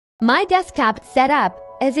My desktop setup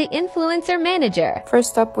as an influencer manager.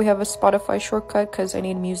 First up, we have a Spotify shortcut because I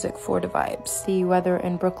need music for the vibes. The weather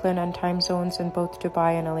in Brooklyn and time zones in both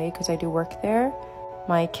Dubai and LA because I do work there.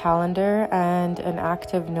 My calendar and an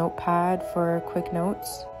active notepad for quick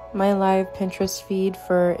notes. My live Pinterest feed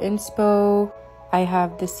for inspo. I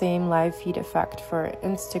have the same live feed effect for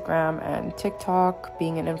Instagram and TikTok.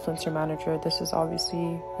 Being an influencer manager, this is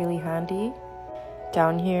obviously really handy.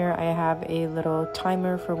 Down here, I have a little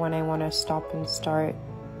timer for when I want to stop and start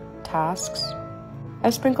tasks. I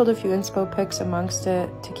sprinkled a few inspo pics amongst it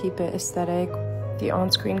to keep it aesthetic. The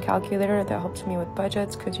on-screen calculator that helps me with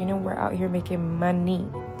budgets because you know we're out here making money.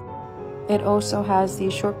 It also has the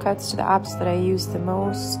shortcuts to the apps that I use the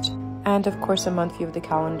most, and of course a month view of the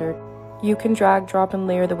calendar. You can drag, drop, and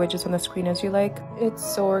layer the widgets on the screen as you like.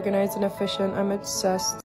 It's so organized and efficient. I'm obsessed.